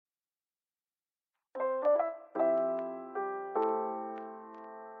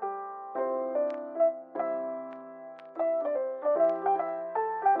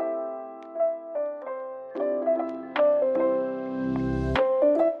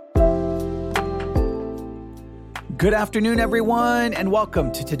Good afternoon, everyone, and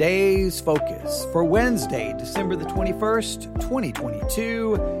welcome to today's Focus for Wednesday, December the 21st,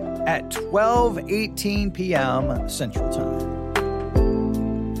 2022 at 12:18 p.m. Central Time.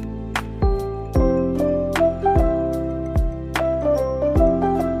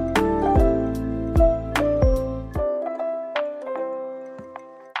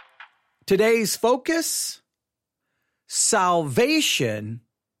 Today's focus, salvation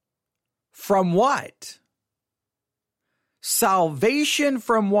from what? Salvation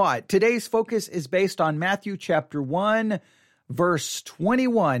from what? Today's focus is based on Matthew chapter 1, verse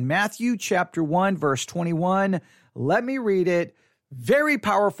 21. Matthew chapter 1, verse 21. Let me read it. Very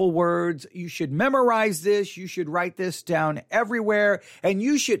powerful words. You should memorize this. You should write this down everywhere. And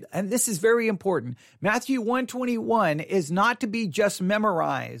this is very important. Matthew 1:21 is not to be just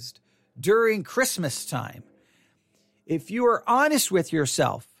memorized during Christmas time. If you are honest with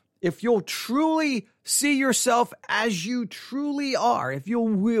yourself, if you'll truly see yourself as you truly are, if you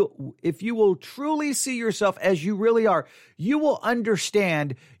will truly see yourself as you really are, you will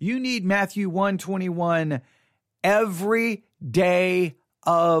understand you need Matthew 1:21 every day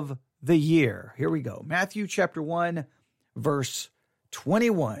of the year. Here we go. Matthew chapter 1, verse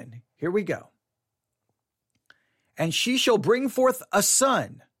 21. Here we go. And she shall bring forth a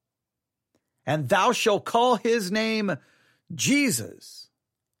son, and thou shalt call his name Jesus.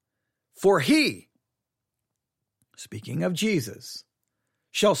 For he, speaking of Jesus,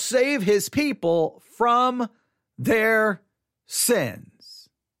 shall save his people from their sins.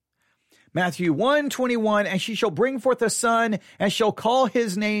 Matthew 1:21, and she shall bring forth a son, and shall call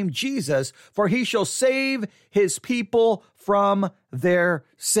his name Jesus, for he shall save his people from their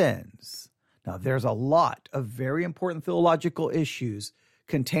sins. Now, there's a lot of very important theological issues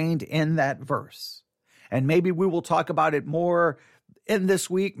contained in that verse. And maybe we will talk about it more in this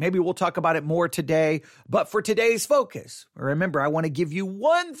week. Maybe we'll talk about it more today. But for today's focus, remember, I want to give you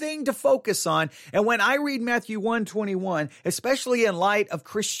one thing to focus on. And when I read Matthew 1:21, especially in light of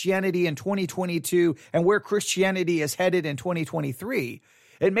Christianity in 2022 and where Christianity is headed in 2023,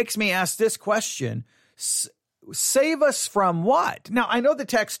 it makes me ask this question. Save us from what? Now, I know the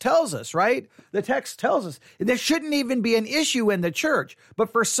text tells us, right? The text tells us there shouldn't even be an issue in the church.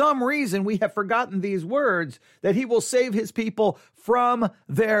 But for some reason, we have forgotten these words that he will save his people from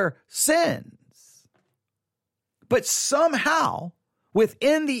their sins. But somehow,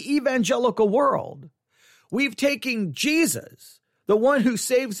 within the evangelical world, we've taken Jesus, the one who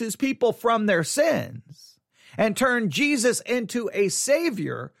saves his people from their sins, and turned Jesus into a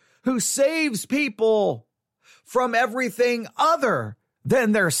savior who saves people from everything other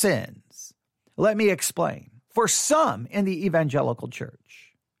than their sins. Let me explain. For some in the evangelical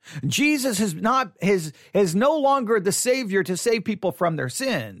church, Jesus is no longer the Savior to save people from their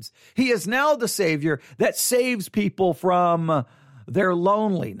sins. He is now the Savior that saves people from their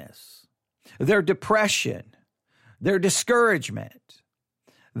loneliness, their depression, their discouragement,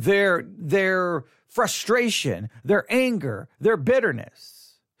 their frustration, their anger, their bitterness.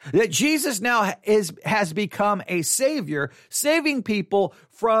 That Jesus now has become a savior, saving people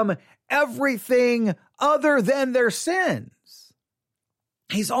from everything other than their sins.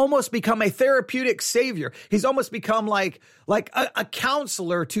 He's almost become a therapeutic savior. He's almost become like a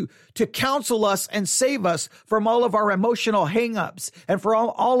counselor to counsel us and save us from all of our emotional hangups and for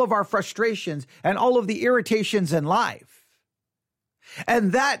all of our frustrations and all of the irritations in life.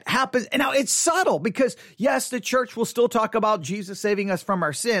 And that happens. And now it's subtle because, yes, the church will still talk about Jesus saving us from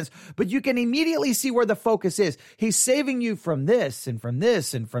our sins, but you can immediately see where the focus is. He's saving you from this and from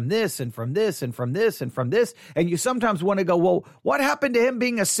this and from this and from this and from this and from this. And you sometimes want to go, well, what happened to him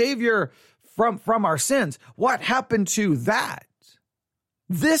being a savior from our sins? What happened to that?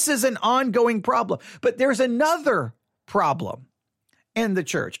 This is an ongoing problem. But there's another problem in the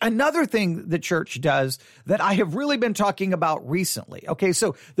church. Another thing the church does that I have really been talking about recently. Okay,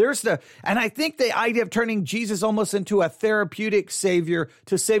 so and I think the idea of turning Jesus almost into a therapeutic savior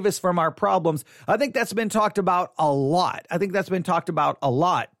to save us from our problems, I think that's been talked about a lot. I think that's been talked about a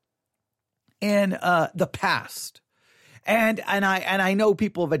lot in the past. And I know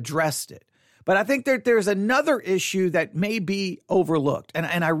people have addressed it. But I think that there's another issue that may be overlooked.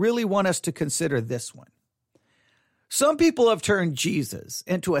 And I really want us to consider this one. Some people have turned Jesus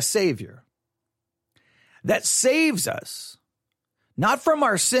into a savior that saves us, not from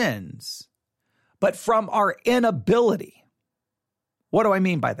our sins, but from our inability. What do I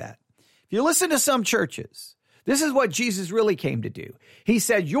mean by that? If you listen to some churches, this is what Jesus really came to do. He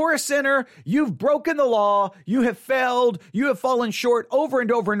said, you're a sinner, you've broken the law, you have failed, you have fallen short over and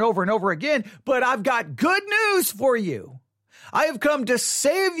over and over and over again, but I've got good news for you. I have come to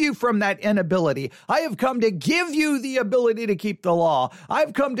save you from that inability. I have come to give you the ability to keep the law.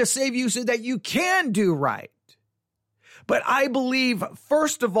 I've come to save you so that you can do right. But I believe,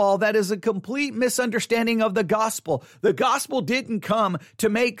 first of all, that is a complete misunderstanding of the gospel. The gospel didn't come to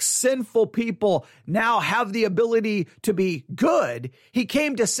make sinful people now have the ability to be good. He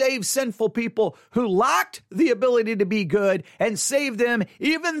came to save sinful people who lacked the ability to be good and save them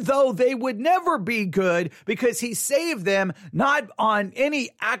even though they would never be good, because he saved them not on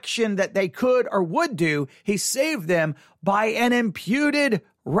any action that they could or would do. He saved them by an imputed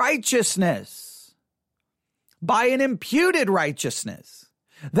righteousness. By an imputed righteousness.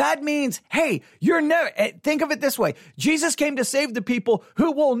 That means, hey, you're never, think of it this way. Jesus came to save the people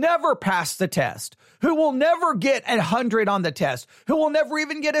who will never pass the test, who will never get 100 on the test, who will never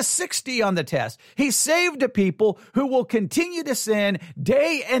even get a 60 on the test. He saved the people who will continue to sin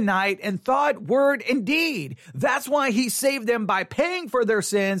day and night in thought, word, and deed. That's why he saved them by paying for their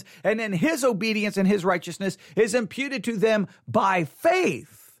sins, and then his obedience and his righteousness is imputed to them by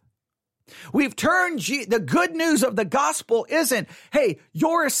faith. We've turned the good news of the gospel isn't, hey,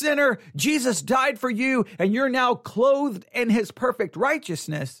 you're a sinner, Jesus died for you, and you're now clothed in his perfect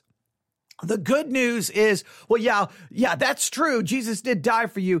righteousness. The good news is, well, yeah, that's true. Jesus did die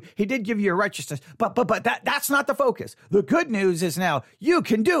for you. He did give you a righteousness, but that's not the focus. The good news is now you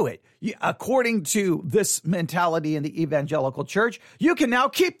can do it. According to this mentality in the evangelical church, you can now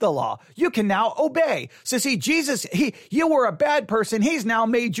keep the law. You can now obey. So see, Jesus, you were a bad person. He's now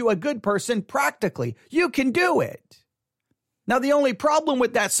made you a good person practically. You can do it. Now, the only problem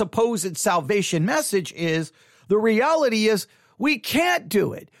with that supposed salvation message is the reality is we can't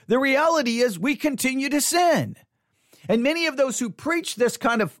do it. The reality is we continue to sin. And many of those who preach this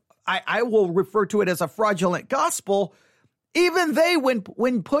kind of, I will refer to it as a fraudulent gospel, even they,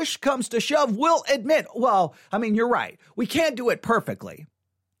 when push comes to shove, will admit, well, I mean, you're right. We can't do it perfectly.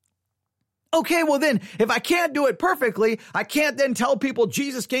 Okay, well then, if I can't do it perfectly, I can't then tell people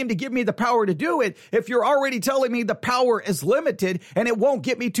Jesus came to give me the power to do it if you're already telling me the power is limited and it won't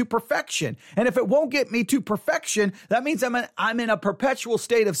get me to perfection. And if it won't get me to perfection, that means I'm in a perpetual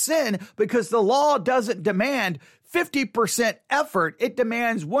state of sin, because the law doesn't demand 50% effort. It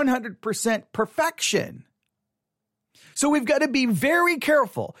demands 100% perfection. So we've got to be very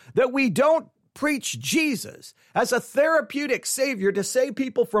careful that we don't preach Jesus as a therapeutic savior to save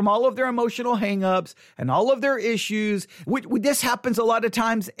people from all of their emotional hangups and all of their issues. This happens a lot of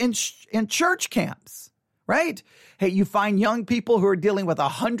times in church camps, right? Hey, you find young people who are dealing with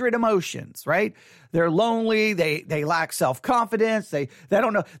 100 emotions, right? They're lonely. They lack self-confidence. They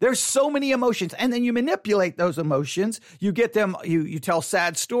don't know. There's so many emotions. And then you manipulate those emotions. You get them, you tell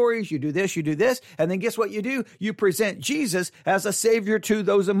sad stories. You do this. And then guess what you do? You present Jesus as a savior to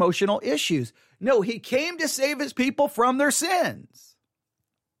those emotional issues. No, he came to save his people from their sins.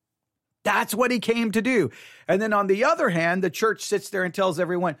 That's what he came to do. And then on the other hand, the church sits there and tells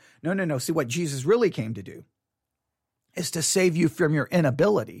everyone, no. See, what Jesus really came to do is to save you from your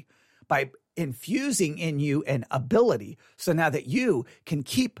inability by infusing in you an ability. So now that you can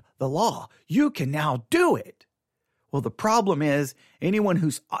keep the law, you can now do it. Well, the problem is anyone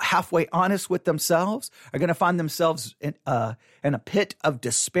who's halfway honest with themselves are going to find themselves in a pit of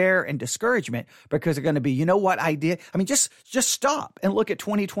despair and discouragement, because they're going to be, you know what I did? I mean, just stop and look at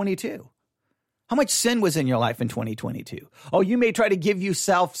 2022. How much sin was in your life in 2022? Oh, you may try to give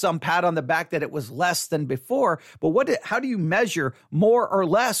yourself some pat on the back that it was less than before, but how do you measure more or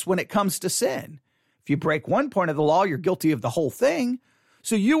less when it comes to sin? If you break one point of the law, you're guilty of the whole thing.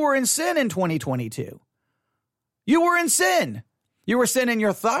 So you were in sin in 2022. You were in sin. You were sin in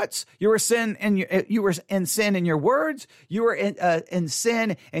your thoughts. You were in sin in your words. You were in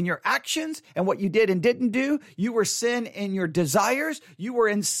sin in your actions and what you did and didn't do. You were sin in your desires. You were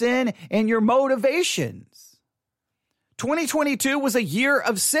in sin in your motivations. 2022 was a year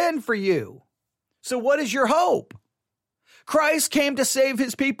of sin for you. So what is your hope? Christ came to save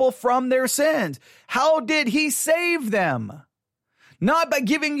his people from their sins. How did he save them? Not by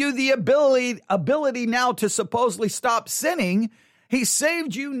giving you the ability now to supposedly stop sinning. He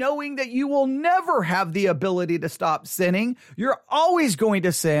saved you knowing that you will never have the ability to stop sinning. You're always going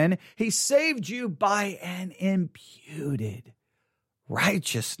to sin. He saved you by an imputed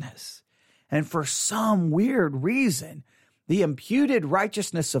righteousness. And for some weird reason, the imputed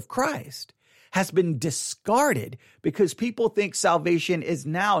righteousness of Christ has been discarded because people think salvation is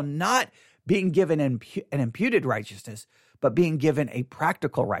now not being given an imputed righteousness, but being given a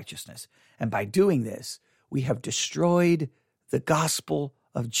practical righteousness. And by doing this, we have destroyed the gospel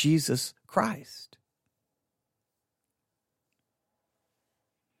of Jesus Christ.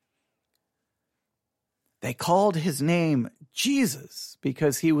 They called his name Jesus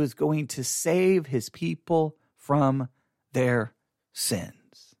because he was going to save his people from their sins.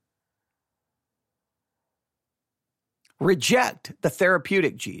 Reject the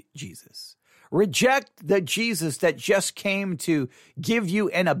therapeutic Jesus. Reject the Jesus that just came to give you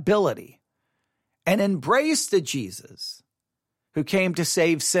an ability, and embrace the Jesus who came to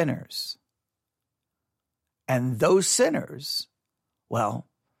save sinners. And those sinners, well,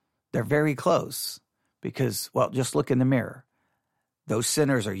 they're very close because, well, just look in the mirror. Those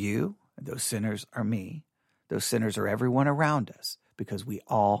sinners are you, and those sinners are me. Those sinners are everyone around us because we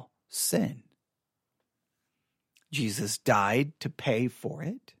all sin. Jesus died to pay for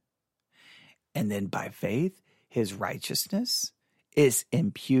it. And then by faith, his righteousness is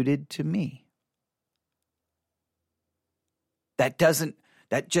imputed to me. That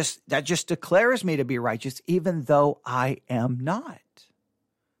just declares me to be righteous, even though I am not.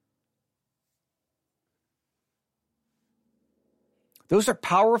 Those are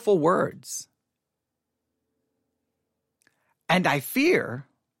powerful words. And I fear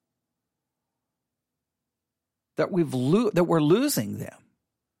that we're losing them.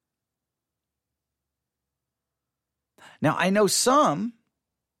 Now, I know some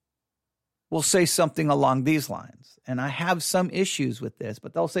will say something along these lines, and I have some issues with this,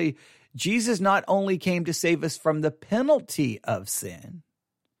 but they'll say, Jesus not only came to save us from the penalty of sin,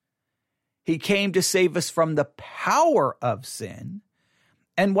 he came to save us from the power of sin.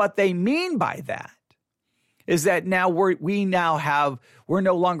 And what they mean by that is that now we're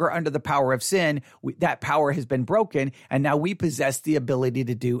no longer under the power of sin. That power has been broken, and now we possess the ability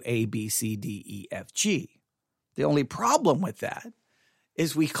to do A, B, C, D, E, F, G. The only problem with that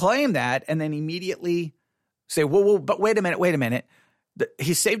is we claim that and then immediately say, well, but wait a minute.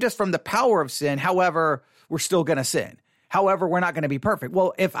 He saved us from the power of sin. However, we're still going to sin. However, we're not going to be perfect.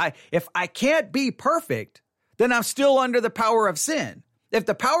 Well, if I can't be perfect, then I'm still under the power of sin. If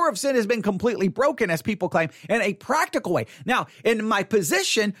the power of sin has been completely broken, as people claim, in a practical way. Now, in my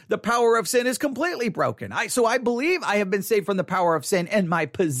position, the power of sin is completely broken. So I believe I have been saved from the power of sin in my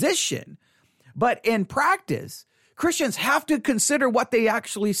position. But in practice, Christians have to consider what they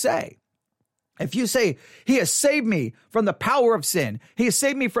actually say. If you say, he has saved me from the power of sin, he has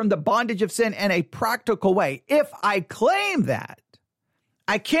saved me from the bondage of sin in a practical way. If I claim that,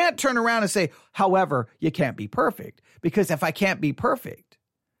 I can't turn around and say, however, you can't be perfect. Because if I can't be perfect,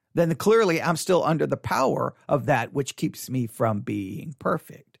 then clearly I'm still under the power of that which keeps me from being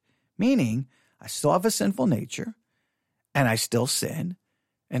perfect. Meaning, I still have a sinful nature, and I still sin,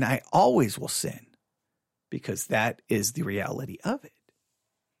 and I always will sin, because that is the reality of it.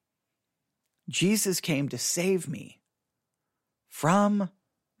 Jesus came to save me from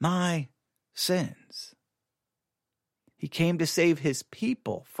my sins. He came to save his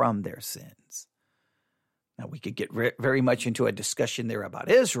people from their sins. Now, we could get very much into a discussion there about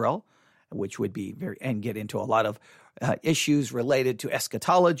Israel, which would be and get into a lot of issues related to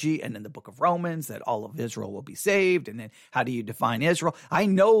eschatology and in the book of Romans, that all of Israel will be saved. And then how do you define Israel? I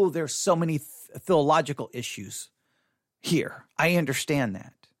know there's so many theological issues here. I understand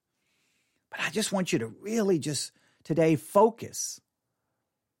that. But I just want you to really just today focus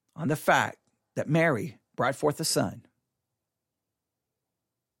on the fact that Mary brought forth a son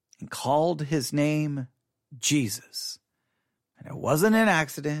and called his name Jesus. And it wasn't an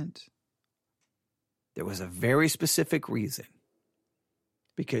accident. There was a very specific reason.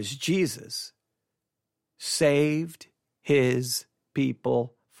 Because Jesus saved his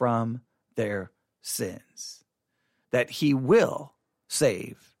people from their sins. That he will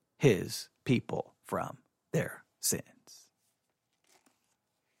save his people from their sins.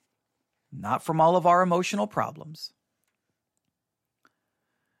 Not from all of our emotional problems.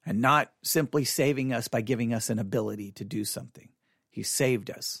 And not simply saving us by giving us an ability to do something. He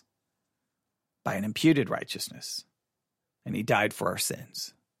saved us by an imputed righteousness. And he died for our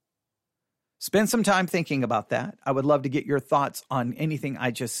sins. Spend some time thinking about that. I would love to get your thoughts on anything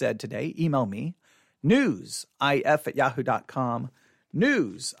I just said today. Email me, newsif@yahoo.com,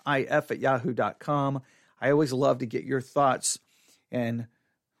 newsif@yahoo.com. I always love to get your thoughts and,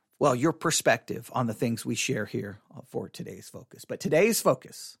 well, your perspective on the things we share here for today's focus. But today's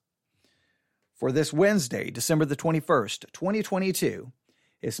focus for this Wednesday, December the 21st, 2022,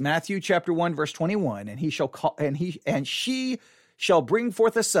 is Matthew chapter 1, verse 21, and she shall bring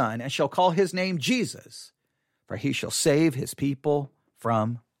forth a son, and shall call his name Jesus, for he shall save his people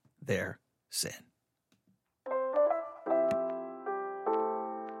from their sin.